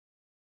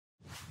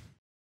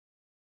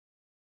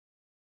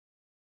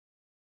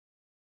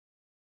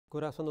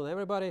Good afternoon,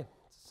 everybody.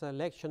 It's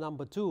lecture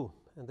number 2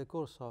 in the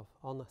course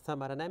on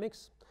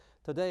thermodynamics.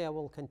 Today I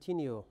will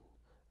continue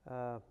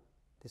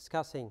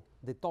discussing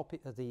the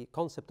topic, the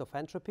concept of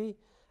entropy,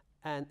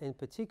 and in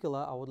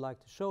particular I would like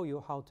to show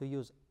you how to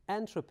use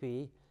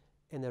entropy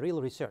in a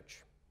real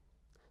research.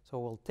 So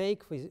we'll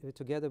take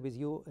together with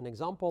you an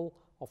example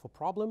of a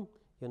problem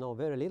you know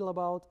very little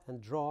about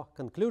and draw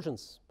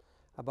conclusions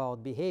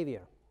about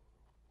behavior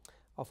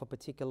of a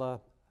particular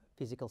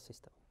physical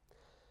system.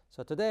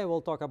 So today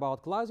we'll talk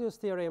about Clausius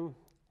theorem,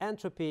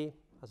 entropy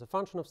as a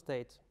function of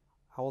state.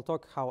 I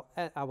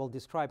will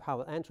describe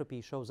how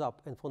entropy shows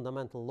up in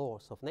fundamental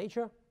laws of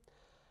nature,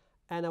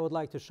 and I would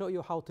like to show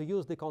you how to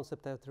use the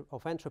concept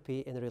of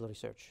entropy in real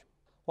research.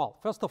 Well,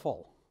 first of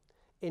all,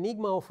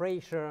 enigma of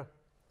ratio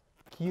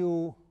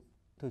Q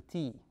to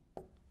T,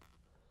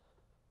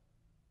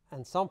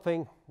 and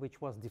something which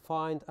was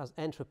defined as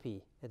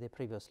entropy in the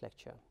previous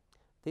lecture.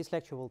 This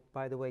lecture will,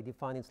 by the way,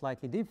 define it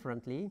slightly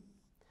differently,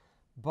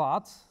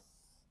 but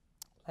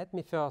let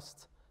me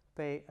first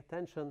pay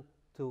attention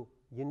to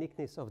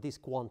uniqueness of this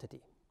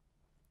quantity.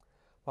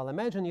 Well,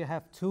 imagine you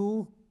have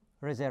two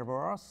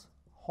reservoirs,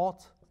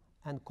 hot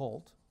and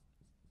cold.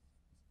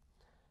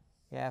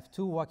 You have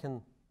two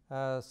working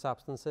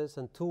substances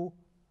and two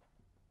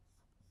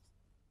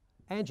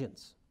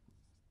agents.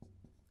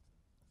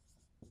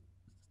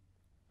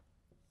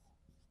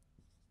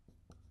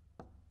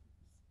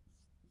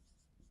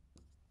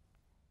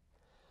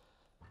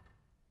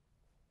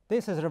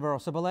 This is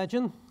reversible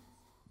agent,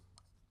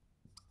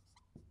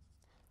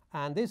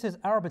 and this is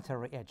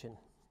arbitrary agent.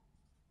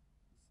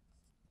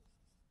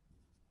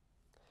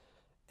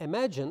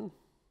 Imagine,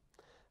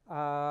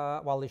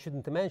 well, you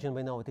shouldn't imagine,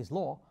 we know it is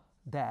law,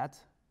 that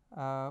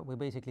we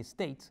basically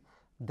state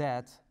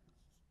that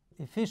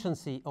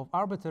efficiency of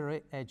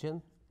arbitrary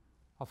agent,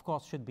 of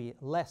course, should be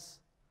less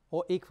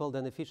or equal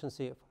than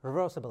efficiency of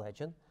reversible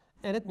agent,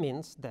 and it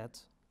means that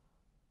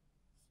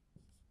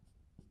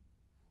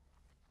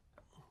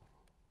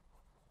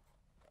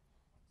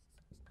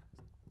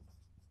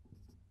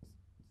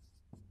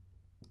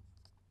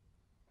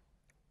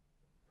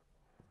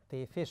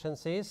the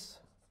efficiencies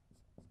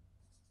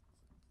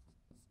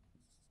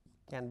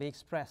can be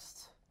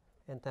expressed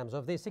in terms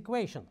of this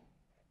equation,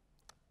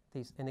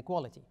 this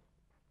inequality.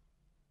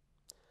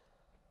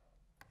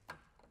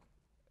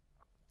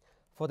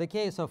 For the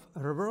case of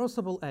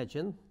reversible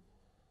agent,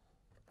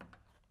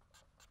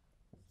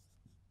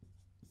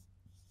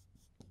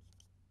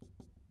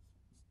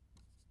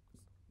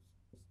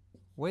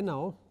 we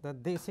know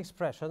that this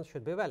expression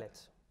should be valid.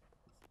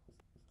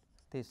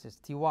 This is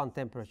T1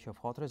 temperature of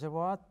hot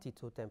reservoir,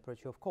 T2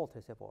 temperature of cold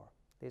reservoir.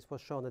 This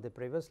was shown in the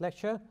previous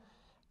lecture,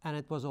 and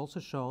it was also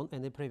shown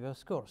in the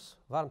previous course,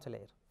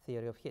 Warmthelehre,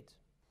 theory of heat.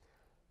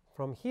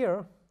 From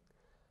here,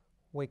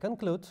 we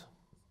conclude, by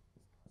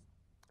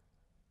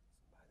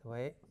the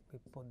way, we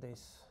put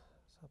these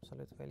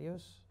absolute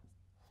values,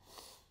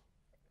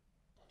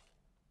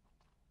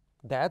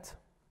 that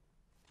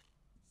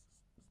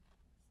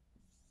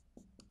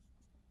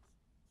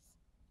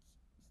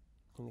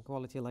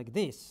inequality like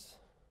this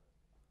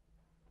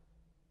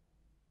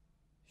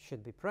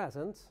should be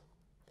present,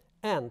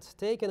 and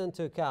taken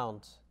into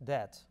account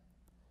that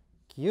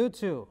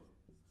Q2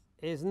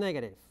 is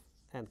negative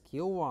and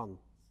Q1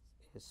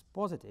 is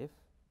positive,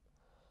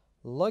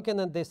 looking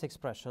at this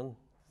expression,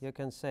 you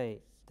can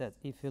say that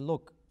if you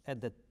look at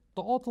the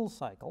total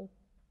cycle,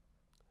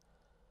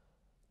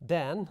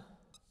 then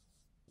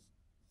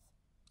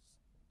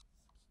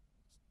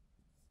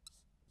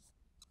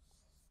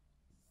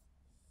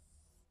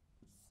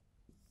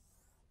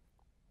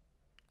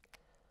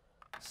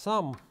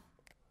sum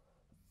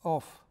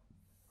of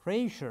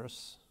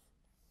ratios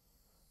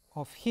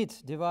of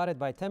heat divided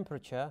by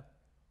temperature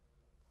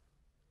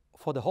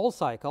for the whole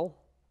cycle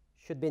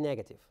should be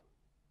negative,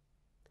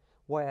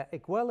 where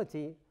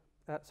equality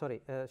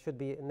should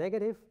be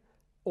negative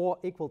or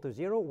equal to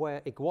 0,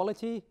 where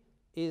equality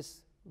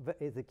is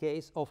the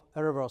case of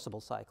a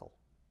reversible cycle.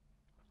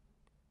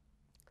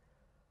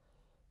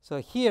 So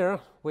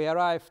here we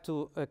arrive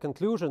to a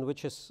conclusion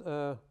which is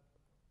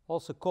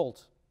also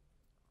called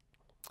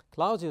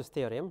Clausius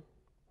theorem.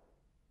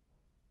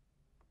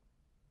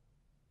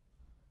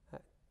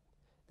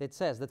 It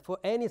says that for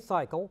any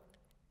cycle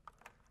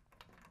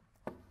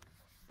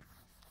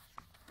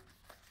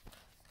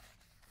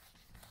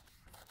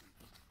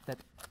that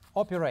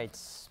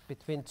operates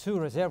between two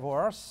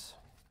reservoirs,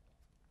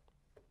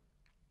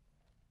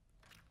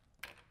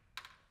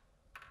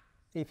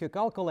 if you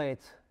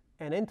calculate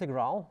an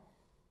integral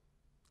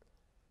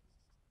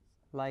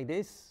like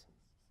this,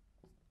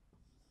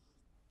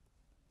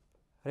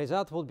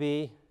 result would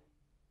be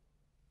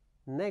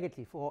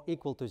negative or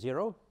equal to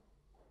 0,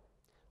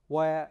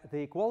 where the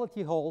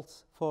equality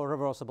holds for a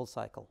reversible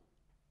cycle.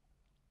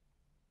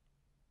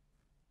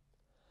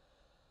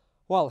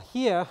 Well,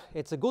 here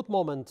it's a good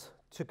moment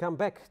to come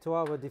back to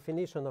our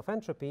definition of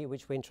entropy,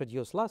 which we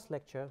introduced last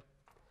lecture,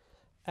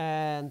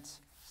 and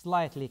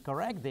slightly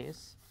correct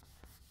this,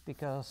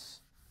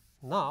 because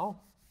now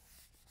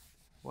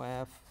we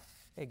have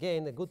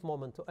again, a good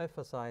moment to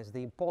emphasize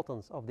the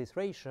importance of this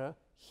ratio,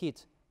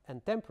 heat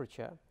and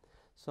temperature.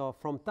 So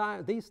from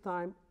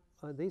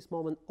this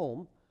moment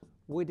on,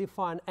 we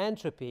define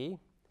entropy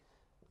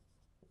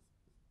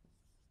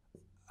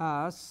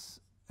as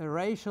a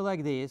ratio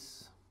like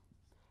this,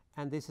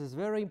 and this is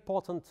very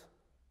important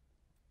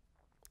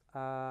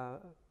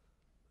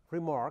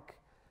remark,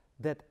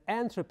 that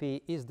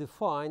entropy is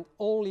defined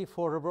only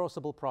for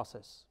reversible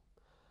process.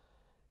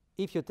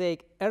 If you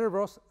take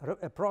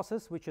a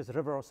process which is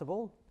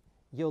reversible,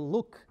 you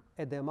look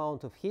at the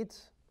amount of heat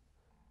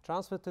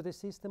transferred to the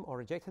system or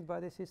rejected by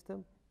the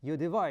system, you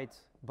divide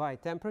by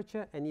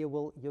temperature, and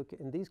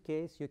in this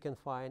case you can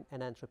find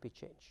an entropy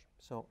change.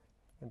 So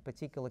in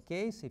particular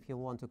case, if you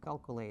want to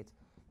calculate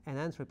an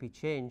entropy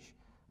change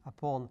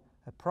upon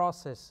a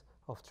process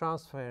of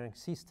transferring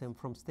system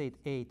from state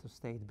A to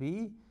state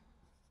B,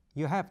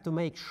 you have to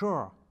make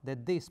sure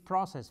that this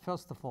process,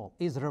 first of all,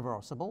 is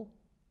reversible,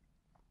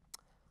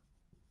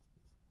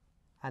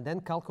 and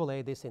then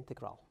calculate this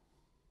integral.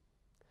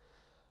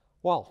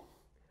 Well,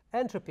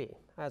 entropy,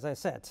 as I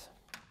said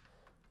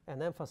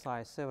and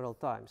emphasized several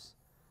times,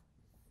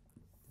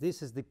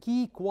 this is the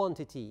key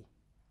quantity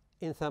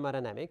in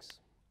thermodynamics.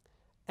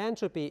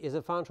 Entropy is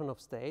a function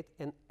of state,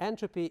 and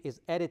entropy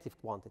is additive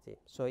quantity.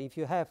 So if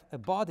you have a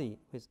body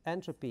with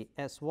entropy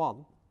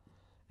S1,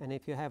 and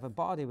if you have a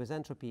body with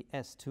entropy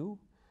S2,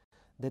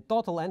 the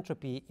total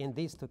entropy in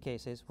these two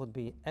cases would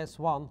be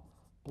S1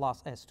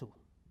 plus S2,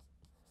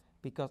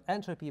 because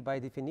entropy by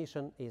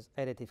definition is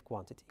additive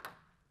quantity.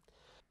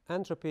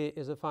 Entropy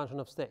is a function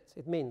of states.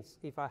 It means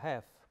if I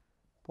have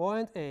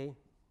point A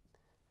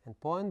and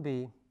point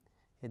B,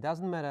 it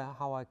doesn't matter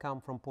how I come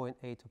from point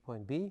A to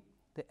point B,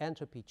 the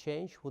entropy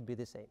change would be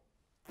the same.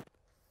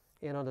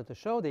 In order to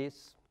show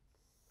this,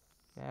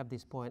 I have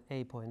this point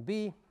A, point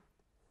B,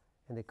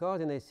 and the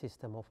coordinate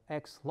system of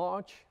x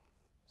large,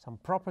 some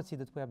property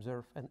that we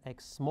observe, and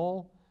x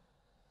small,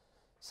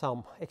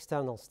 some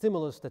external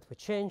stimulus that we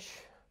change,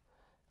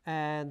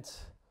 and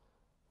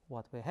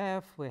what we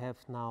have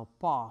now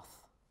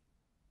path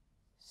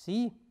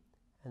C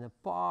and a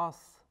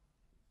path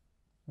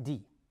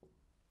D.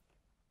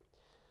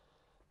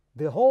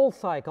 The whole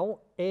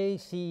cycle A,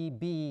 C,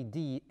 B,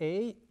 D,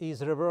 A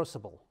is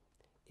reversible.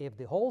 If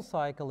the whole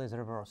cycle is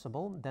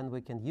reversible, then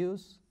we can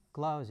use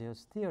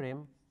Clausius'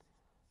 theorem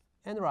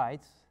and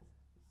write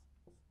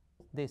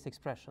this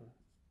expression,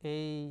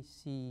 A,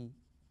 C,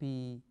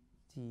 B,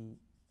 D,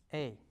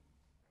 A.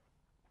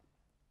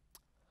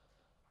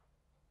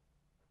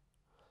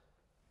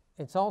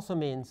 It also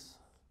means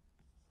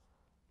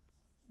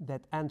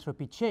that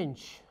entropy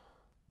change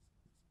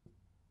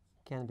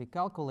can be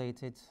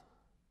calculated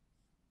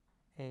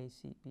A,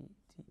 C, B,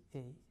 D,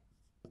 A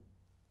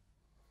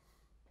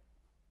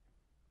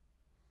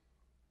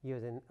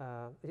using,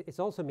 it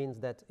also means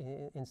that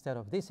instead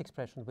of this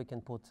expression we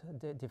can put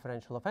the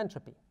differential of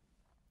entropy.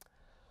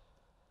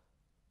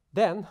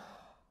 Then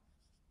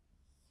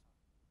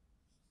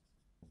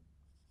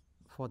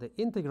for the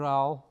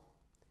integral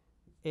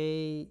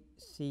A,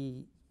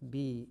 C,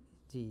 B,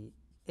 D,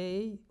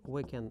 A,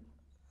 we can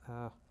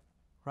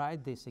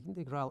write this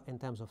integral in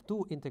terms of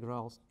two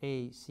integrals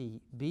A,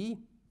 C, B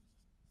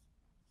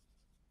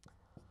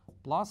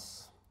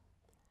plus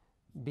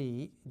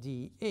B,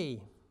 D,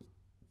 A.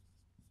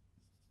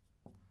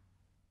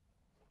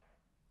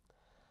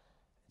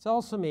 It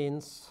also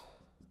means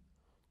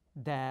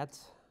that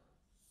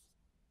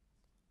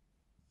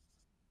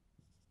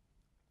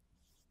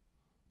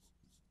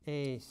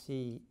A,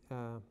 C,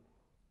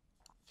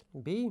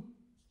 B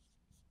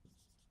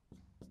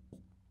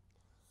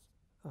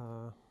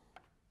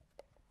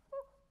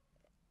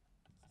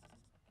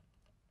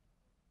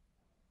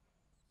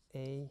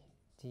A,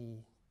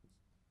 D,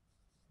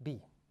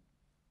 B.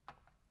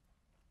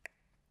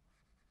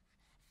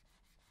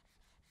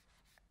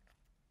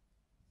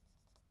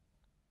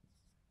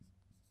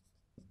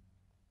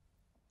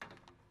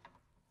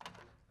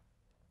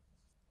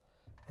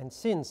 And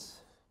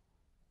since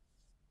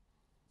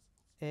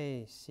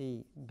A,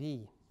 C,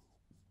 B,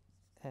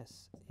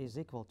 S is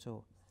equal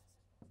to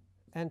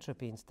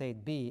entropy in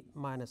state B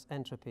minus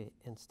entropy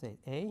in state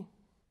A,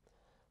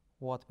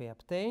 what we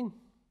obtain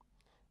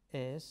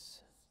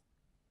is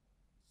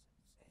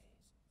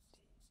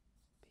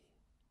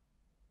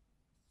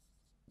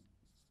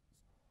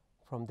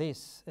from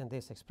this and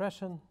this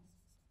expression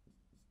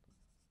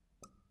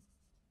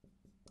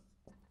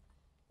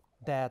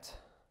that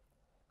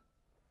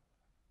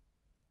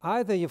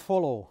either you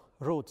follow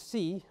root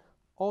C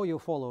or you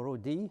follow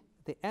root D,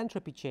 the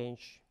entropy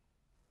change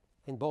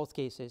in both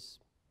cases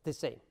the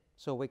same.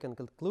 So we can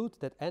conclude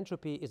that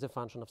entropy is a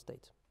function of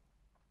state.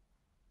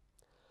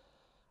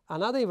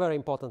 Another very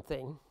important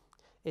thing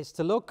is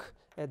to look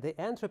at the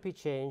entropy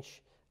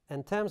change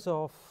in terms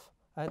of,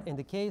 in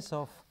the case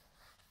of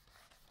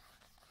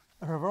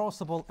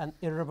reversible and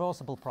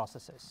irreversible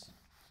processes.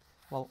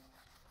 Well,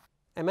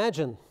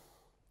 imagine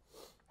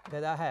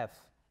that I have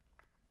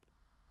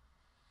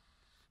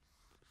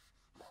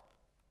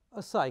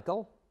a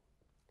cycle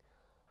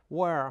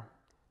where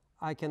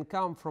I can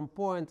come from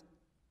point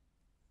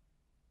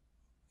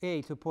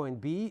A to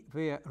point B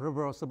via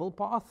reversible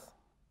path,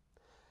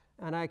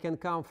 and I can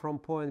come from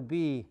point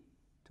B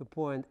to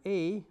point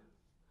A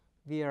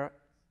via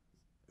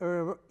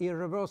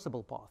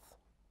irreversible path.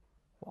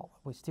 Well,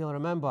 we still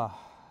remember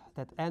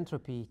that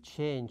entropy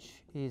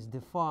change is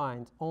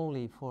defined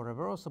only for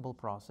reversible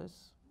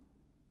process.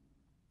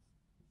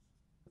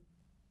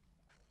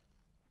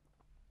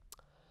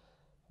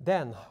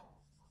 Then,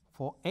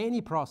 for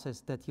any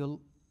process that you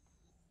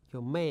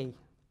may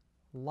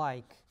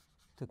like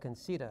to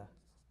consider,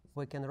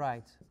 we can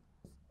write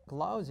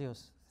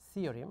Clausius'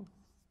 theorem.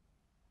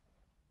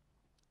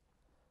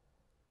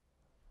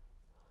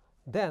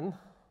 Then,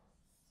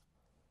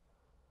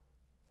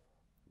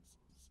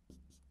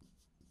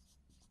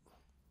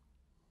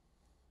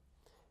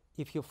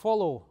 if you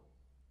follow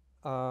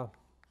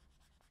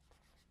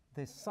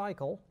this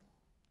cycle,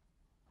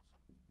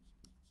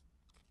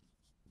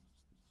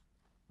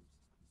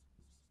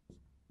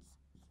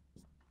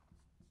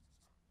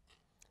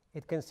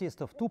 it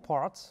consists of two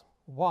parts.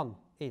 One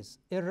is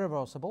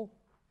irreversible,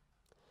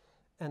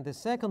 and the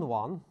second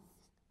one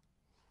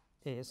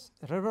is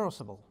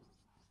reversible.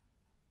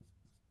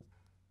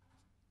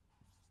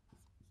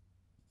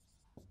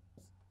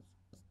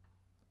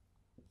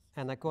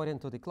 And according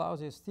to the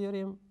Clausius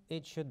theorem,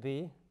 it should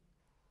be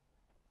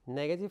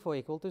negative or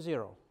equal to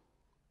 0.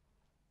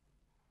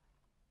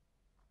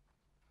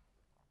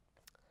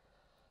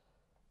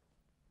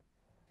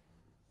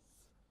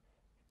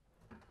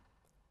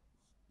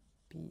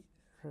 P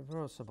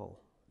reversible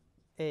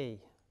A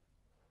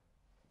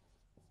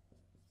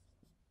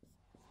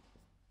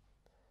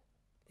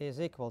is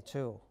equal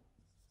to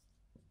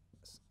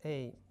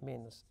A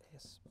minus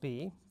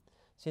SB.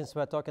 Since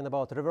we're talking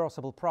about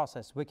reversible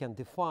process, we can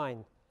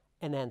define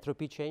an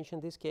entropy change in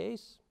this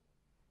case.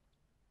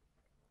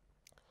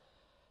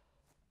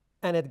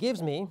 And it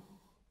gives me,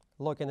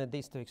 looking at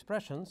these two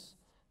expressions,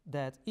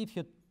 that if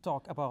you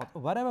talk about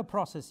whatever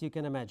process you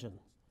can imagine,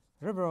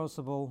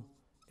 reversible,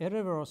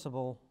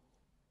 irreversible,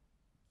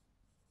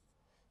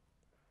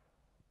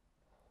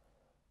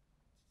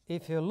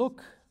 if you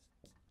look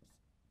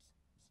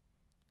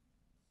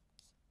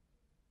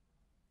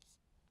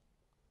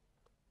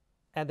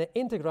at the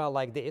integral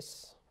like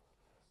this,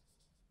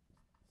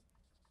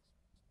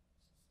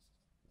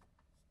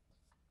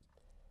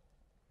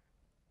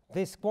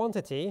 this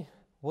quantity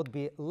would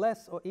be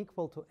less or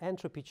equal to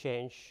entropy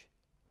change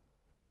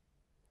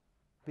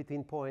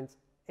between points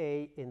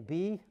A and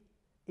B,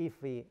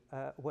 if we,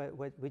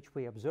 which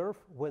we observe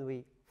when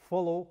we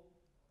follow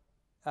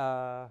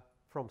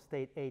from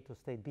state A to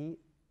state B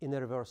in a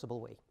reversible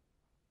way.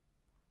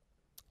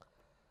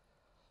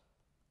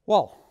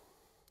 Well,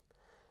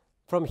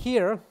 from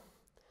here,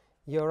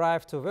 you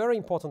arrive to a very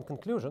important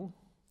conclusion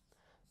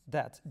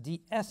that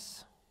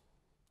ds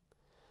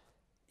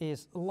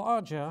is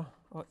larger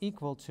or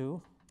equal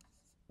to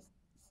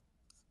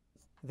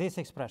this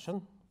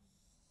expression.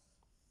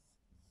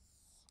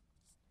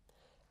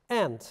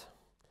 And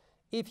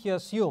if you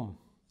assume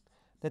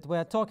that we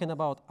are talking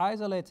about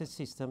isolated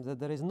systems, that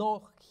there is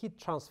no heat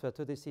transfer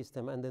to the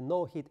system and that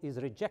no heat is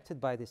rejected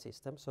by the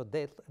system, so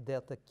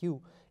delta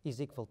Q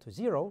is equal to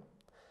 0,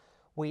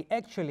 we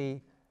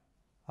actually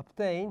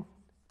obtain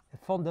a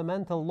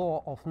fundamental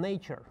law of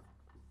nature.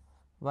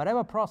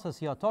 Whatever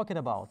process you are talking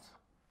about,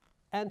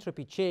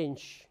 entropy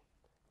change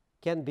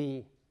can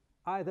be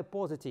either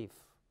positive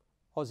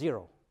or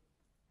 0.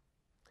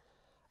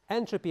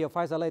 Entropy of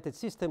isolated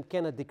system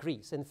cannot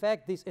decrease. In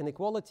fact, this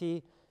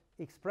inequality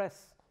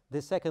expresses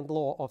the second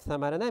law of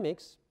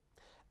thermodynamics,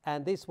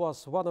 and this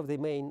was one of the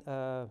main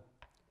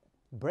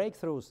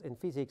breakthroughs in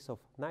physics of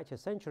 19th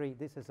century.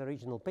 This is the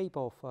original paper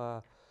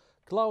of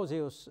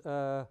Clausius,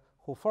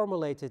 who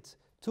formulated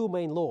two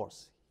main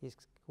laws,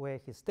 where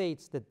he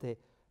states that the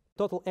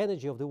total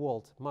energy of the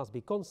world must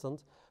be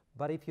constant,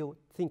 but if you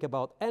think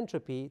about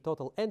entropy,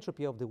 total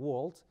entropy of the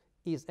world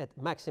is at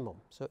maximum,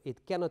 so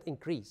it cannot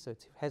increase, so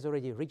it has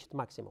already reached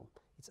maximum.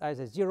 It's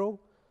either 0,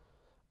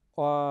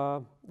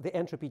 or the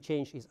entropy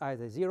change is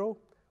either 0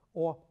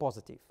 or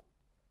positive.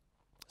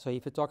 So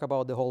if you talk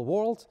about the whole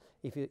world,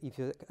 if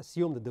you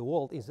assume that the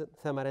world is at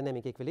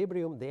thermodynamic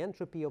equilibrium, the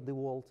entropy of the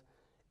world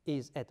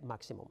is at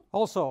maximum.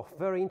 Also,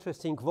 very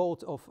interesting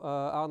quote of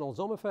Arnold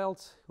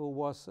Sommerfeld, who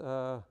was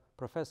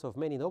professor of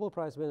many Nobel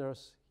Prize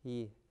winners.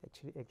 He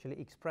actually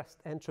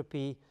expressed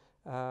entropy,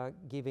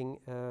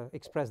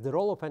 expressed the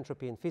role of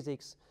entropy in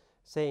physics,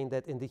 saying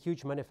that in the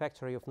huge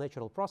manufactory of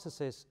natural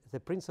processes, the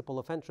principle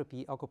of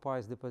entropy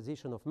occupies the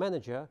position of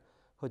manager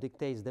who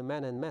dictates the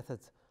manner and method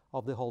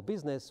of the whole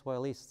business,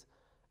 while its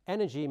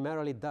energy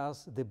merely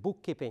does the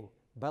bookkeeping,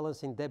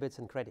 balancing debits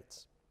and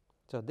credits.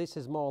 So this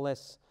is more or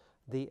less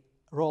the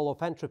role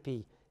of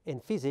entropy in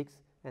physics,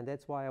 and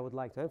that's why I would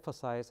like to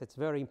emphasize it's a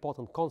very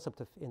important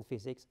concept in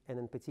physics, and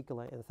in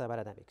particular in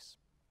thermodynamics.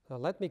 So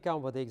let me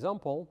come with the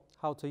example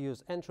how to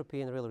use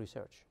entropy in real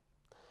research.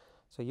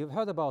 So you've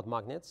heard about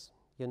magnets.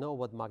 You know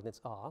what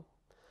magnets are.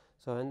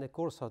 So in the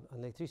course of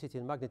electricity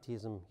and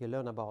magnetism, you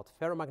learn about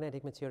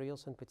ferromagnetic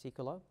materials in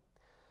particular.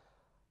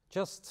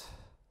 Just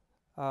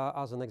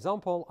as an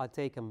example, I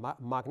take a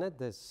magnet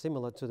that's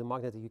similar to the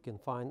magnet that you can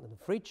find in the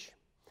fridge.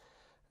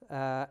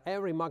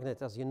 Every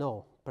magnet, as you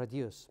know,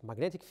 produces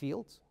magnetic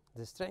field.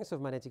 The strength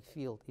of magnetic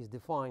field is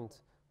defined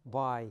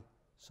by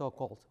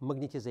so-called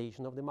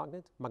magnetization of the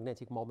magnet,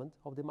 magnetic moment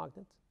of the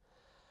magnet.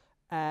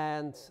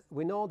 And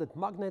we know that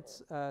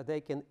magnets,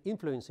 they can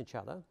influence each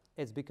other.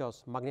 It's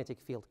because magnetic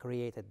field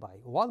created by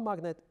one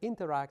magnet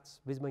interacts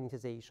with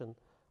magnetization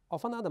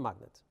of another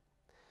magnet.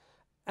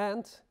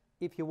 And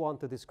if you want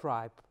to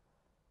describe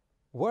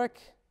work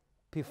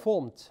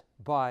performed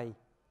by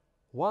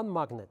one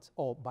magnet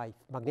or by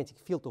magnetic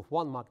field of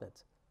one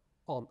magnet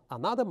on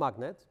another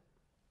magnet,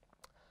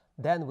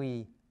 then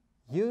we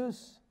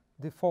use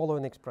the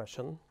following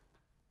expression.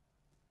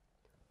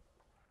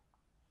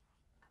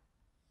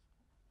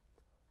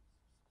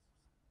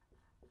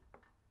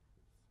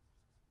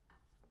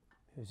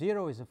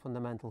 Zero is a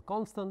fundamental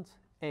constant,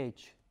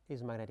 H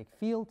is magnetic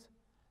field,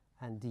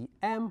 and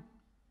dm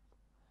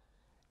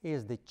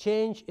is the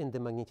change in the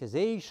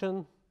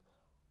magnetization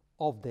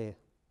of the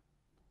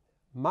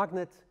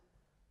magnet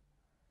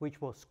which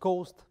was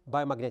caused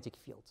by magnetic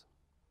field.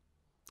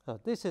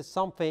 This is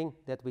something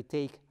that we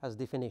take as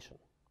definition.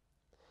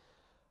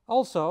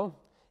 Also,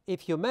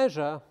 if you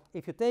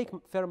take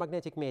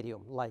ferromagnetic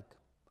medium like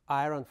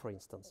iron, for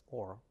instance,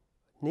 or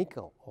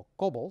nickel or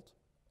cobalt,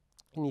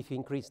 and if you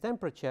increase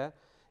temperature,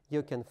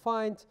 you can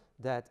find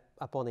that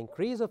upon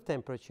increase of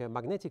temperature,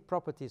 magnetic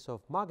properties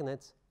of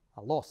magnets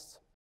are lost.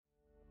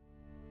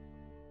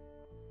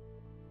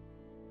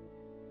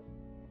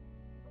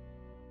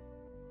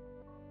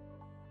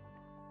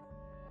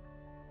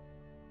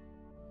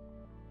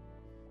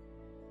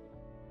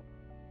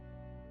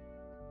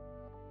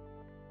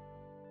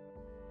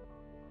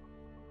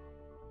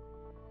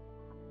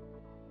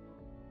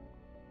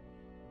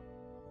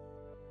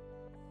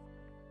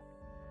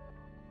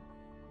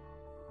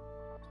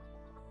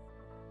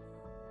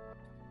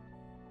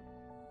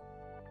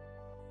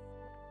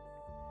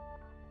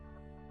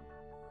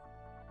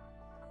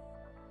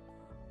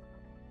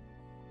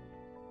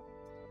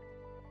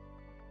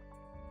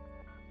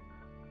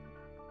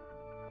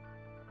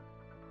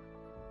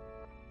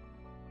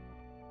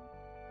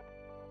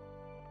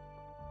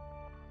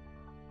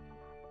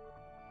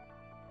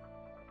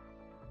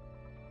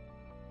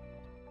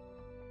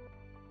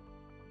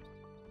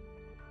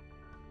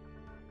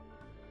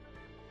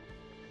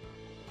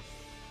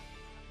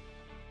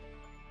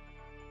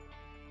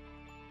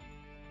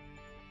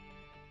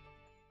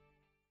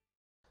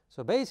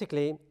 So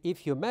basically,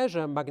 if you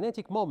measure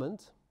magnetic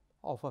moment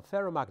of a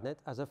ferromagnet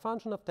as a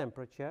function of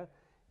temperature,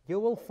 you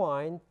will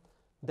find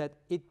that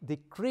it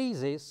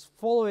decreases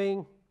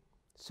following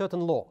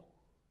certain law.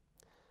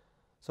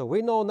 So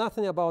we know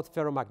nothing about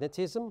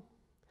ferromagnetism,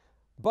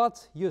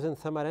 but using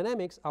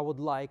thermodynamics, I would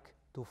like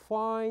to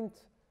find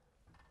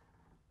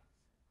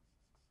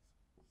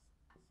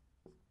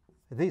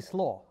this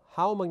law,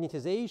 how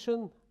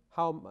magnetization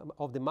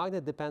of the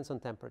magnet depends on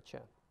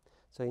temperature.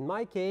 So in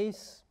my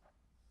case,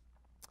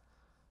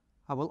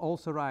 I will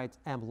also write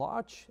m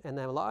large, and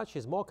m large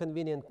is more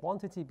convenient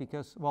quantity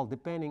because, well,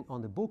 depending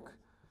on the book,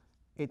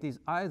 it is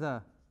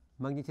either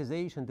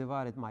magnetization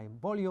divided by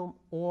volume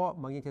or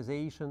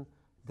magnetization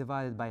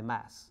divided by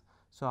mass.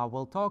 So I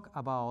will talk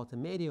about a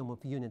medium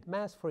of unit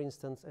mass, for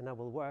instance, and I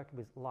will work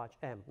with large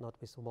m, not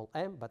with small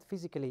m, but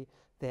physically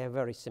they are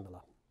very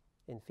similar.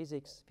 In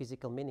physics,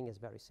 physical meaning is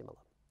very similar.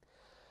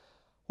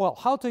 Well,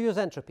 how to use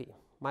entropy?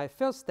 My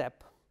first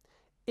step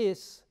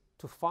is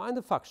to find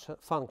a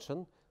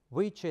function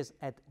which is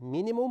at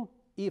minimum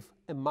if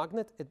a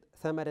magnet at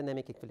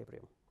thermodynamic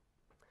equilibrium.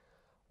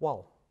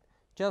 Well,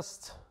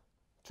 just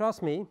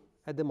trust me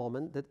at the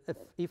moment that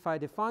if I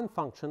define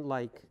function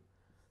like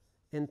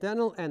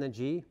internal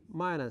energy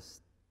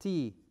minus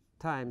T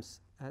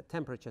times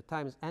temperature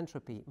times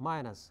entropy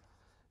minus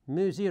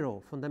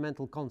mu0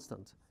 fundamental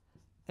constant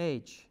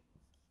H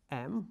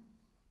m,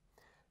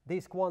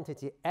 this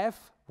quantity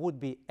F would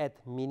be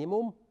at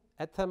minimum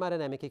at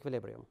thermodynamic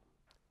equilibrium.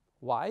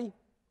 Why?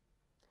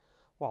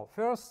 Well,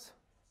 first,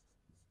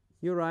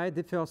 you write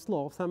the first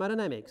law of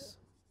thermodynamics.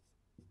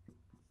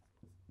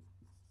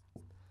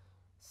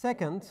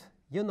 Second,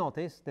 you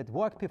notice that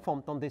work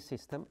performed on this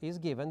system is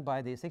given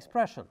by this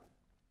expression.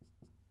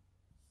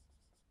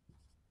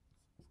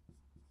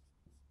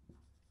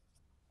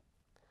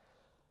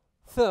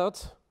 Third,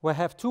 we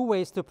have two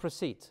ways to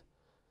proceed.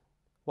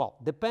 Well,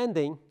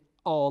 depending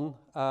on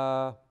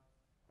the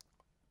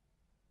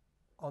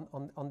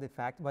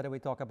fact whether we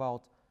talk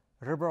about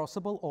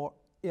reversible or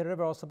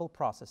irreversible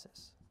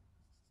processes.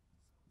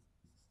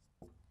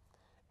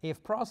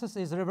 If process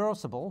is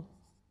reversible,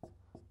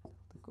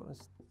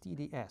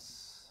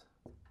 TdS,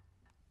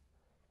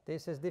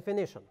 this is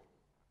definition.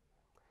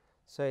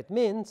 So it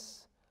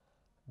means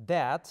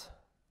that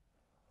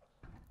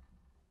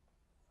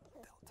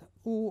delta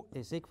U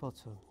is equal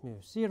to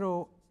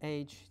mu0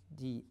 H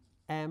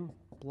dm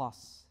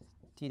plus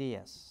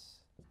TdS.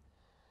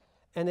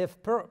 And if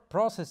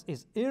process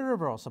is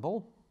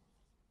irreversible,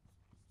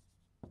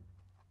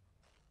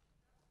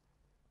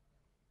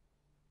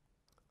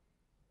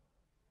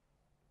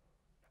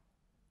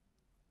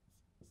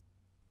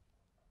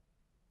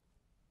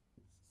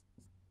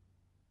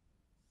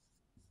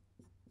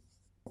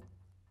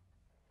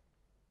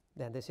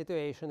 then the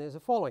situation is the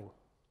following.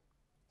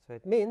 So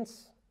it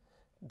means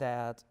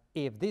that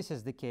if this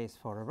is the case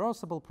for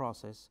reversible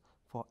process,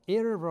 for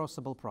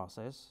irreversible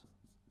process,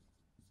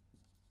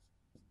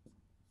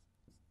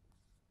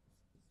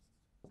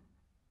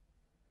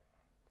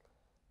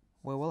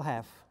 we will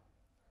have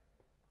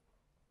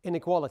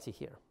inequality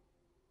here.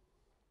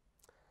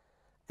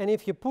 And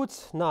if you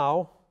put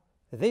now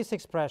this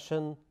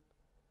expression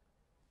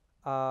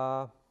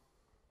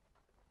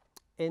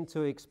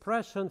into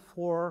expression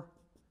for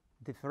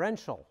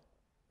differential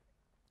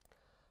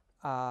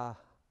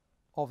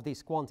of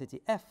this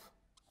quantity f,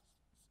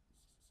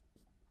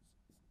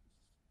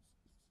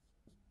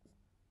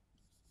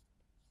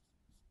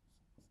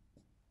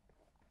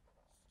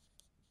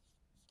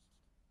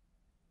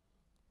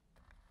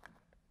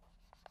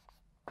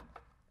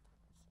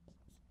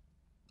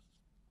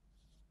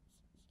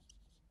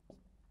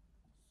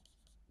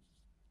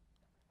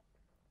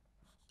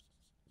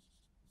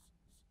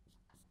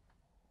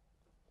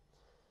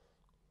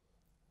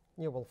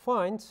 you will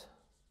find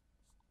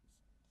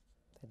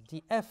that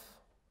df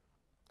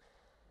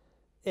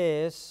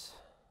is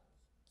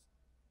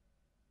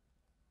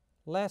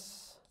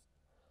less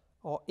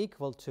or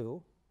equal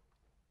to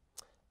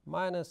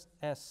minus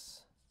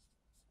s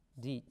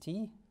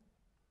dt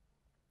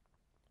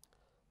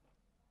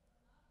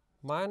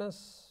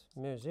minus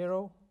mu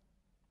 0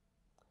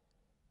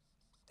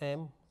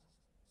 m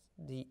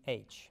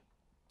dh.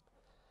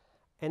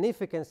 And if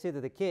we consider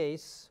the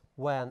case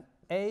when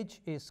h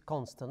is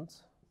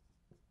constant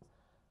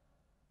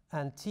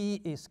and t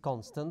is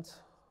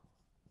constant,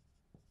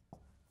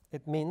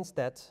 it means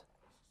that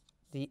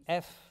the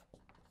f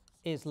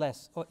is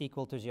less or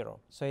equal to 0.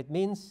 So it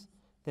means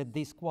that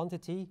this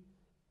quantity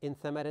in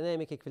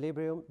thermodynamic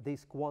equilibrium,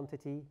 this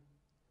quantity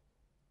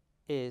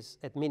is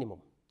at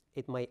minimum.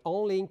 It may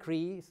only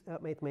increase,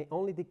 it may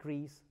only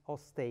decrease or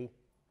stay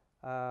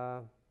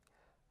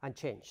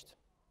unchanged.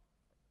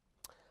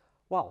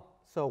 Well,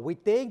 so we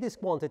take this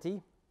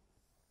quantity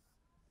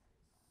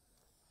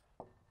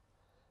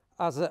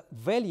as a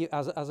value,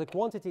 as a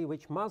quantity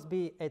which must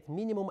be at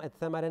minimum at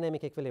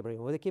thermodynamic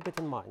equilibrium. We'll keep it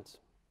in mind.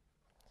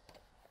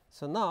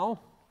 So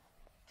now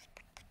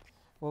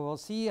we will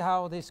see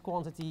how this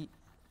quantity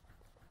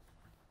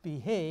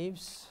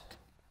behaves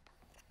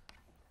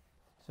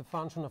as a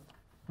function of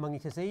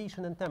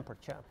magnetization and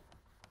temperature.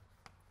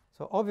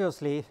 So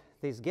obviously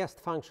this guessed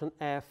function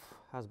f,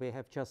 as we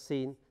have just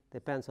seen,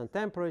 depends on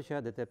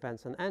temperature, that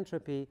depends on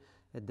entropy,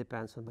 it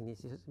depends on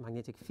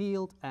magnetic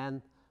field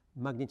and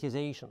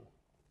magnetization.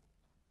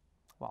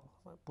 Well,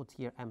 I'll put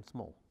here m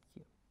small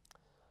here.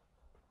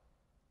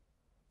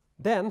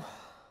 Then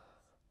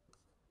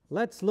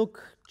let's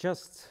look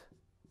just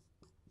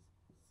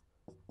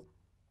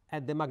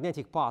at the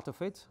magnetic part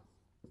of it,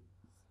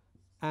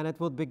 and it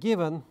would be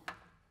given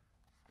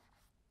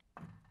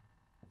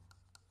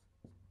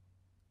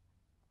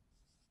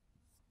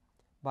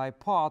by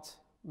part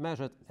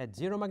measured at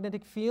 0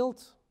 magnetic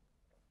field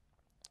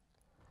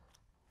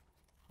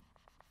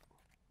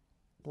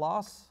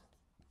plus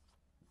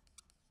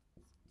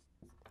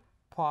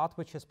part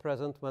which is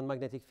present when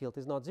magnetic field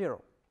is not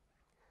 0.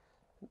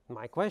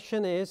 My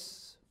question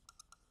is,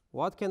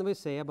 what can we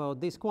say about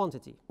this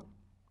quantity?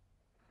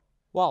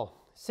 Well,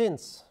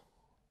 since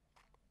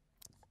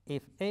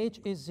if h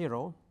is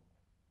 0,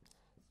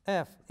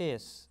 f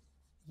is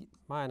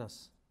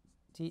minus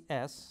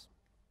ts,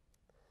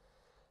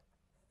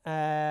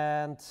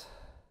 and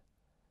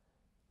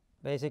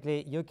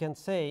basically you can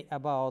say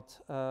about,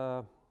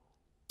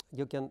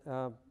 you can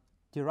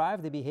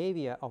derive the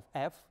behavior of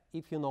f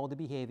if you know the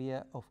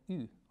behavior of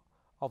U,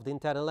 of the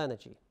internal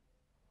energy.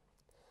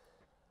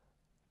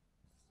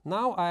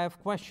 Now I have a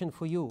question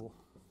for you.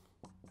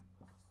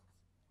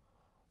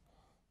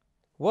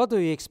 What do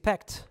you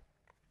expect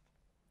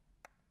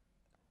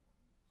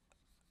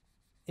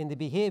in the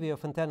behavior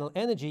of internal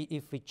energy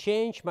if we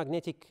change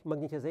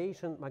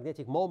magnetization,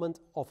 magnetic moment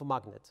of a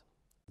magnet?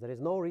 There is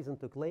no reason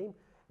to claim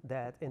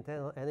that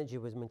internal energy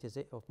with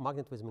of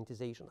magnet with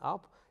magnetization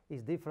up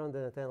is different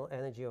than internal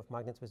energy of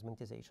magnet with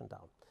magnetization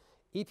down.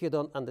 If you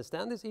don't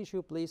understand this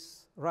issue,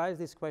 please raise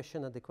this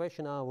question at the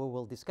question hour. We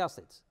will discuss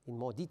it in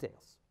more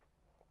details.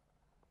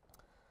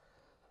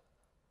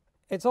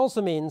 It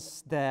also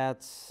means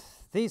that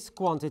this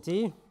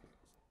quantity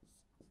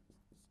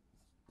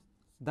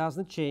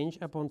doesn't change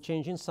upon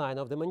changing sign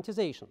of the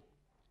magnetization.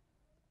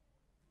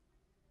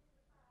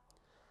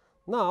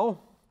 Now,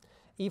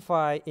 if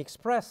I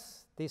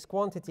express this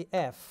quantity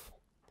f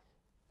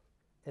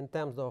in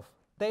terms of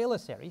Taylor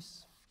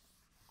series,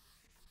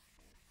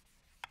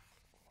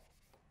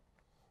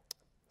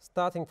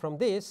 starting from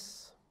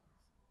this,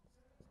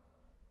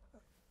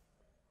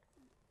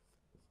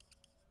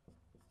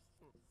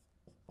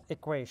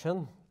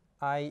 equation,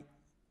 I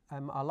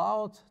am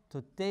allowed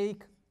to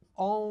take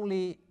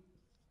only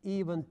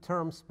even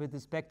terms with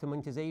respect to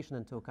magnetization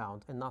into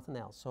account and nothing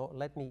else. So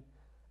let me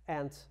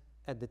end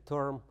at the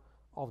term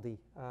of the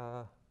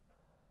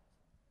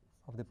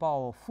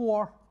power of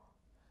 4,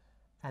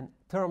 and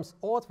terms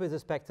odd with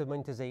respect to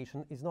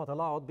magnetization is not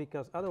allowed,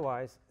 because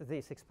otherwise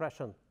this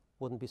expression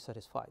wouldn't be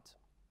satisfied.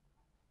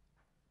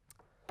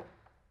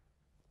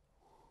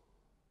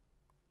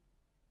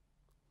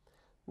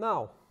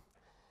 Now,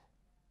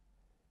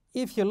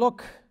 if you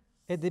look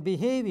at the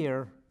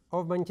behavior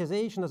of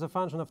magnetization as a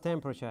function of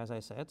temperature, as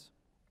I said,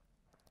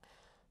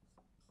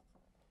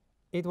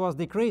 it was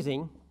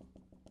decreasing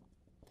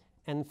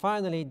and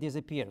finally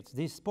disappeared.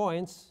 These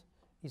points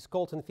is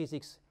called in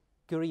physics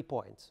Curie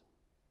points.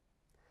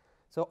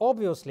 So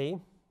obviously,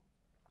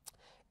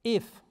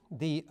 if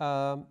the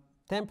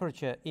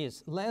temperature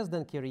is less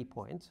than Curie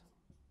point,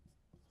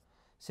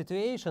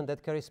 situation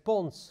that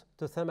corresponds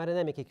to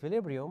thermodynamic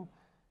equilibrium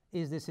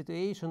is the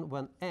situation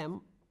when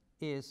m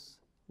is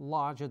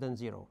larger than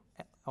 0,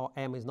 or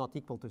m is not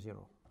equal to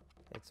 0.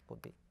 It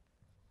would be.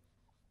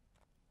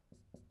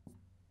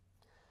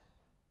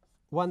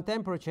 When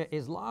temperature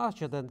is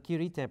larger than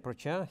Curie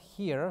temperature,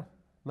 here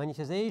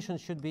magnetization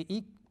should be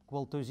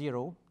equal to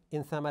 0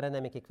 in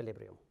thermodynamic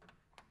equilibrium.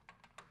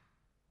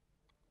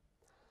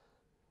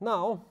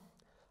 Now,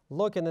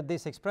 looking at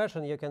this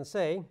expression, you can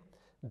say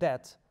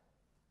that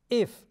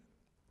if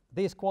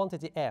this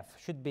quantity f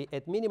should be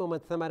at minimum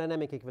at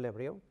thermodynamic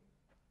equilibrium,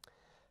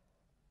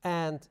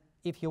 and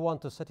if you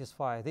want to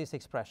satisfy these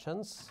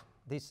expressions,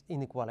 these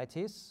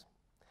inequalities,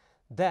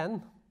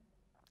 then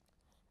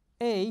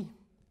A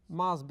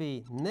must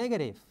be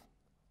negative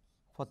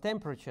for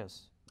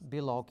temperatures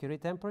below Curie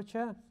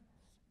temperature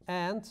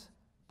and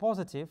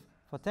positive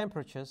for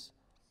temperatures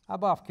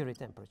above Curie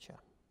temperature.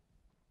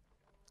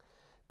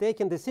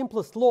 Taking the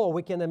simplest law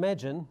we can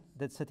imagine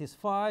that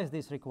satisfies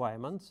these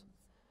requirements,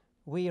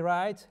 we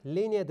write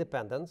linear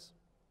dependence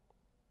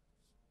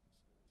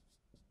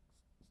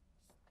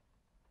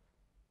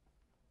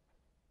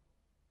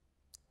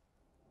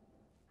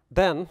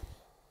then,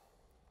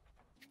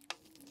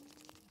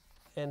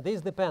 and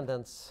this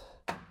dependence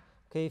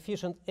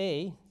coefficient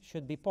A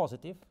should be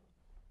positive.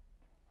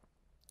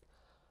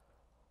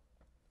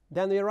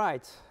 Then we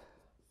write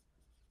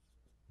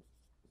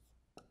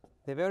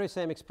the very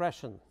same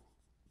expression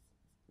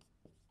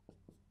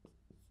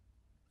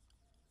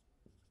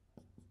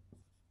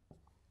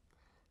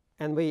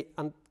and we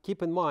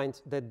keep in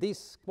mind that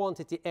this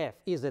quantity f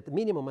is at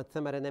minimum at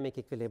thermodynamic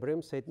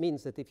equilibrium. So it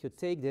means that if you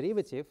take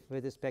derivative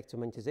with respect to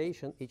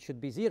magnetization, it should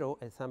be 0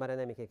 at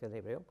thermodynamic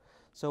equilibrium.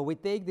 So we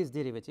take this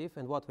derivative,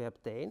 and what we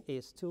obtain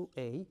is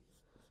 2a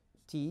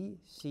t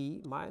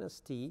c minus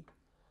t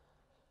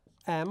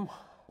m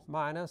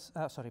minus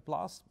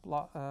plus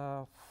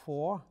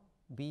 4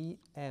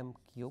 bm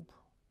cubed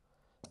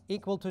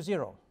equal to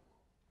 0.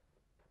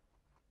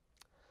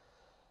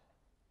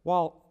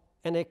 Well,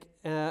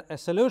 a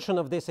solution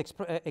of this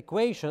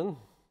equation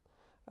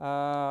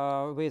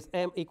with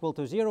m equal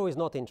to 0 is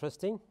not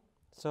interesting.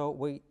 So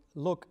we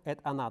look at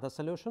another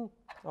solution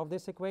of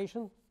this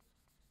equation.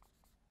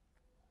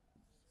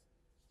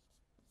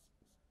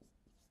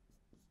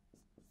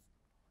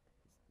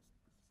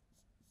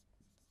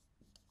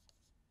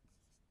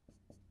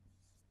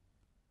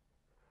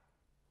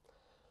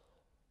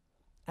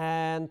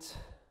 And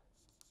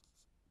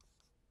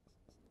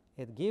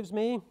it gives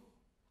me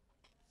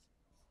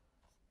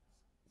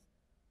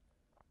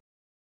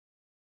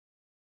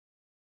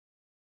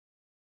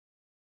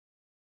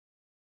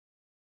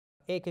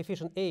A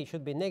coefficient A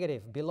should be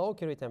negative below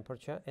Curie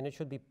temperature, and it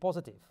should be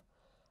positive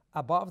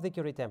above the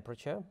Curie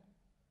temperature.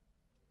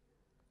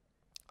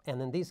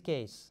 And in this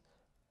case,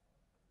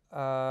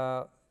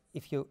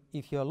 if you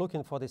are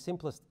looking for the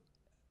simplest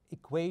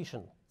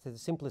equation, the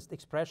simplest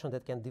expression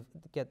that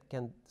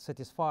can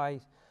satisfy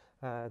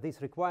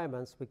these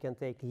requirements, we can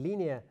take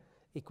linear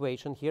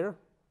equation here.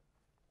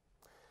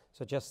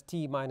 So just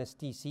T minus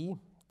Tc,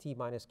 T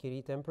minus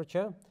Curie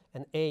temperature,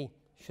 and A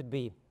should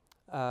be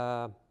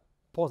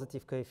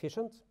positive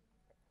coefficient.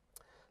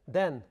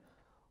 Then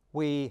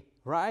we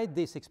write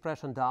this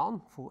expression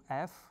down for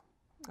f,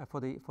 for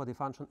the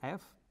function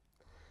f.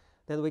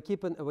 Then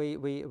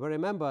we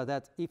remember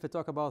that if we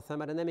talk about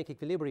thermodynamic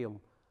equilibrium,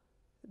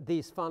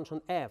 this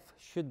function f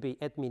should be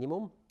at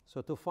minimum.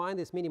 So to find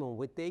this minimum,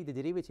 we take the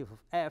derivative of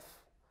f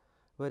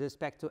with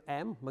respect to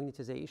m,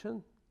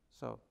 magnetization.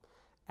 So,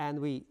 and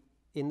we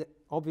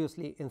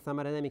obviously in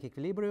thermodynamic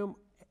equilibrium,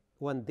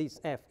 when this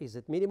f is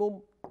at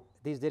minimum,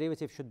 this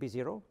derivative should be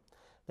 0.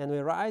 Then we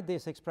write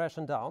this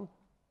expression down.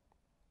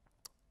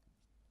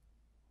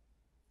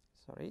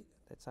 Sorry,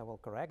 I will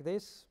correct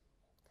this.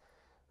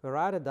 We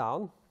write it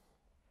down.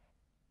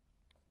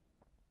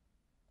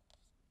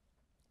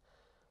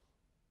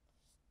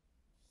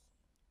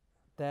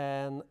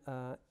 Then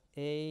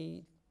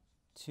A2b,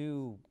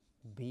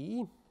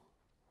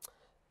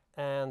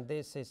 and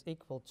this is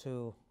equal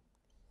to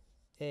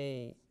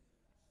A2b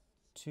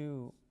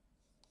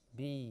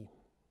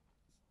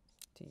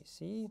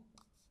Tc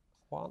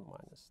 1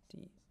 minus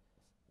T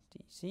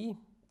Tc.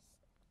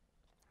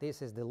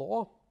 This is the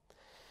law,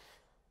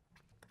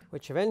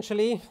 which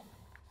eventually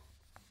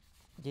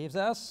gives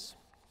us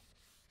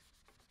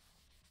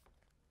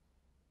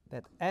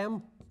that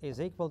m is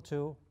equal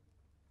to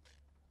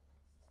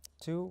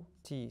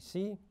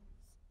 2Tc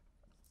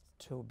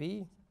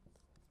 2b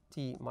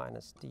T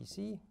minus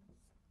Tc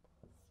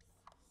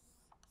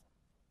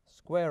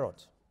square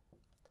root.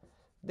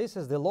 This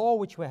is the law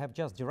which we have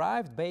just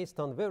derived based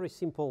on very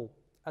simple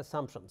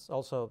assumptions,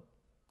 also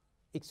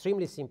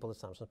extremely simple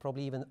assumptions,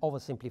 probably even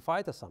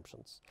oversimplified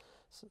assumptions.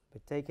 So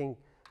we're taking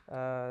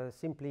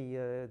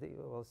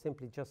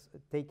simply just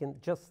taken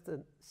just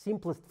the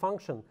simplest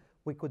function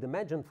we could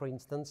imagine, for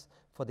instance,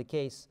 for the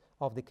case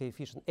of the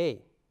coefficient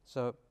A.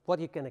 So what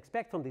you can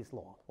expect from this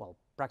law? Well,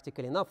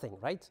 practically nothing,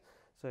 right?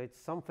 So it's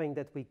something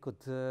that we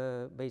could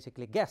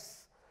basically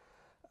guess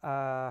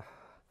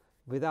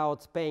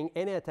without paying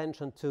any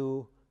attention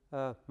to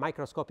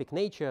microscopic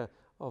nature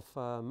of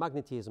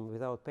magnetism,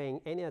 without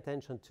paying any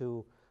attention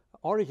to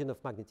origin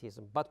of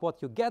magnetism. But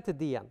what you get at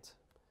the end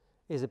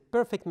is a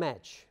perfect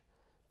match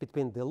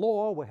between the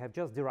law we have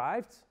just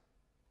derived.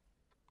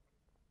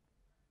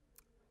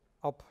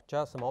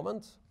 Just a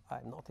moment, I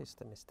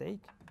noticed a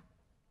mistake.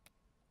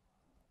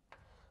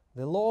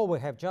 The law we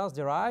have just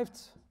derived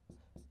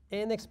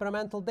in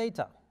experimental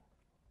data.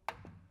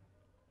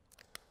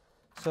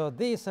 So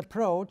this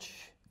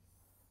approach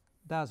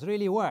does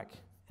really work.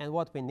 And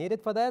what we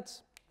needed for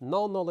that,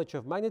 no knowledge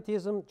of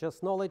magnetism,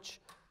 just knowledge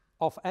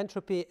of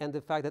entropy and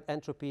the fact that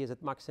entropy is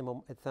at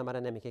maximum at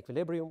thermodynamic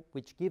equilibrium,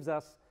 which gives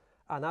us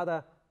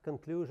another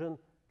conclusion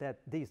that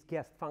this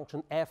guessed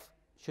function f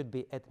should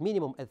be at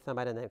minimum at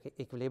thermodynamic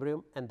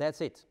equilibrium, and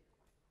that's it.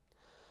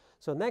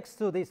 So next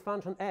to this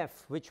function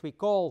f, which we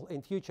call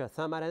in future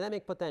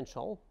thermodynamic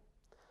potential,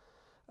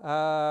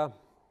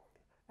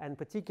 in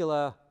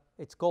particular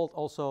it's called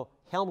also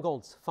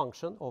Helmholtz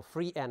function or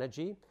free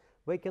energy,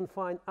 we can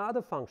find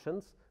other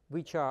functions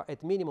which are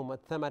at minimum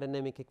at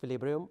thermodynamic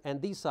equilibrium,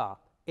 and these are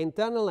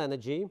internal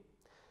energy,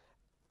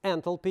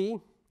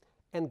 enthalpy,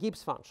 and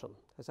Gibbs function.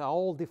 These are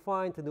all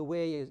defined in the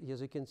way,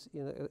 as you can see,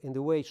 in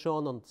the way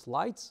shown on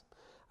slides.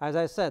 As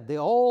I said, they're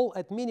all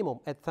at minimum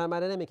at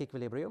thermodynamic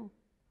equilibrium.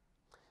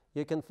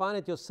 You can find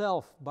it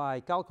yourself by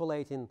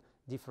calculating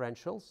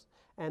differentials,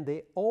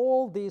 and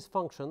all these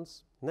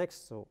functions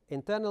next to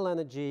internal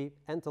energy,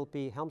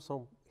 enthalpy,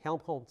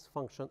 Helmholtz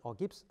function, or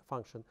Gibbs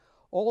function,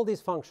 all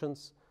these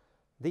functions,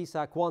 these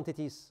are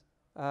quantities.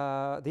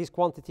 These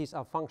quantities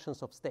are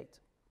functions of state.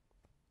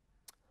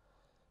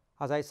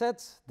 As I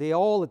said, they are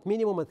all at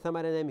minimum at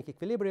thermodynamic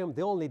equilibrium.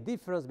 The only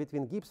difference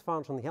between Gibbs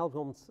function,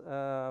 Helmholtz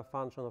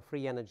function of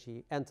free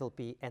energy,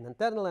 enthalpy, and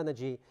internal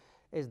energy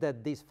is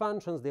that these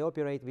functions, they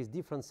operate with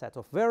different set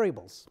of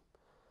variables.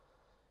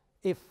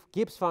 If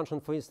Gibbs function,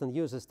 for instance,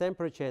 uses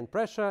temperature and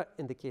pressure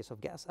in the case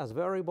of gas as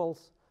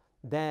variables,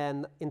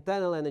 then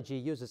internal energy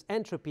uses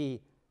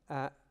entropy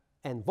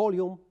and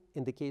volume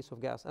in the case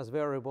of gas as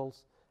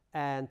variables,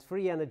 and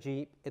free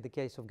energy in the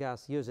case of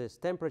gas uses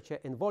temperature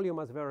and volume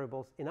as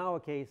variables. In our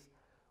case,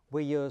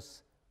 we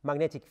use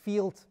magnetic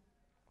field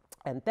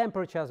and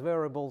temperature as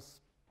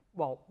variables.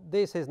 Well,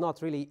 this is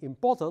not really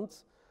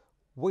important,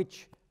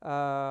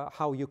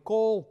 how you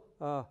call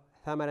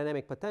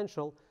thermodynamic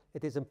potential.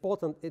 It is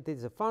important, it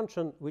is a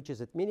function which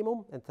is at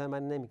minimum and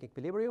thermodynamic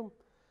equilibrium,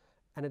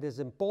 and it is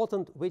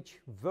important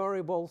which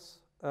variables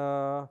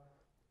are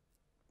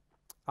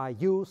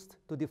used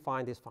to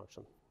define this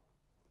function.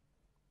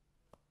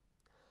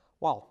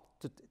 Well,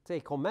 to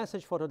take home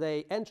message for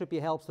today, entropy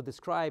helps to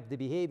describe the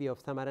behavior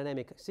of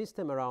thermodynamic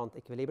system around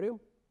equilibrium.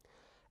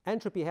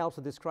 Entropy helps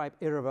to describe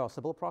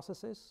irreversible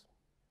processes.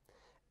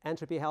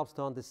 Entropy helps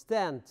to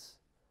understand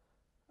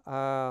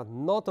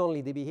not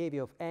only the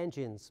behavior of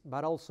engines,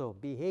 but also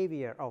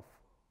behavior of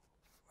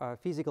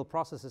physical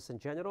processes in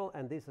general,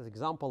 and this is an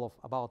example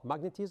about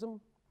magnetism.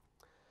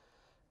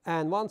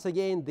 And once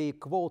again, the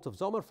quote of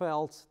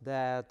Sommerfeld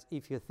that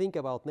if you think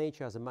about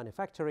nature as a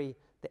manufactory,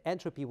 the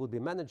entropy would be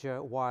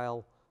manager,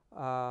 while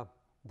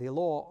the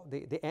law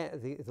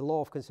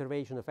of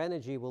conservation of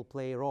energy will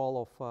play a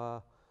role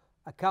of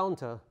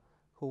accountant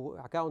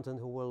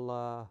who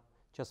will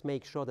just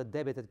make sure that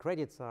debit and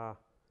credits are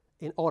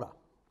in order.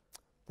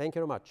 Thank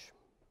you very much.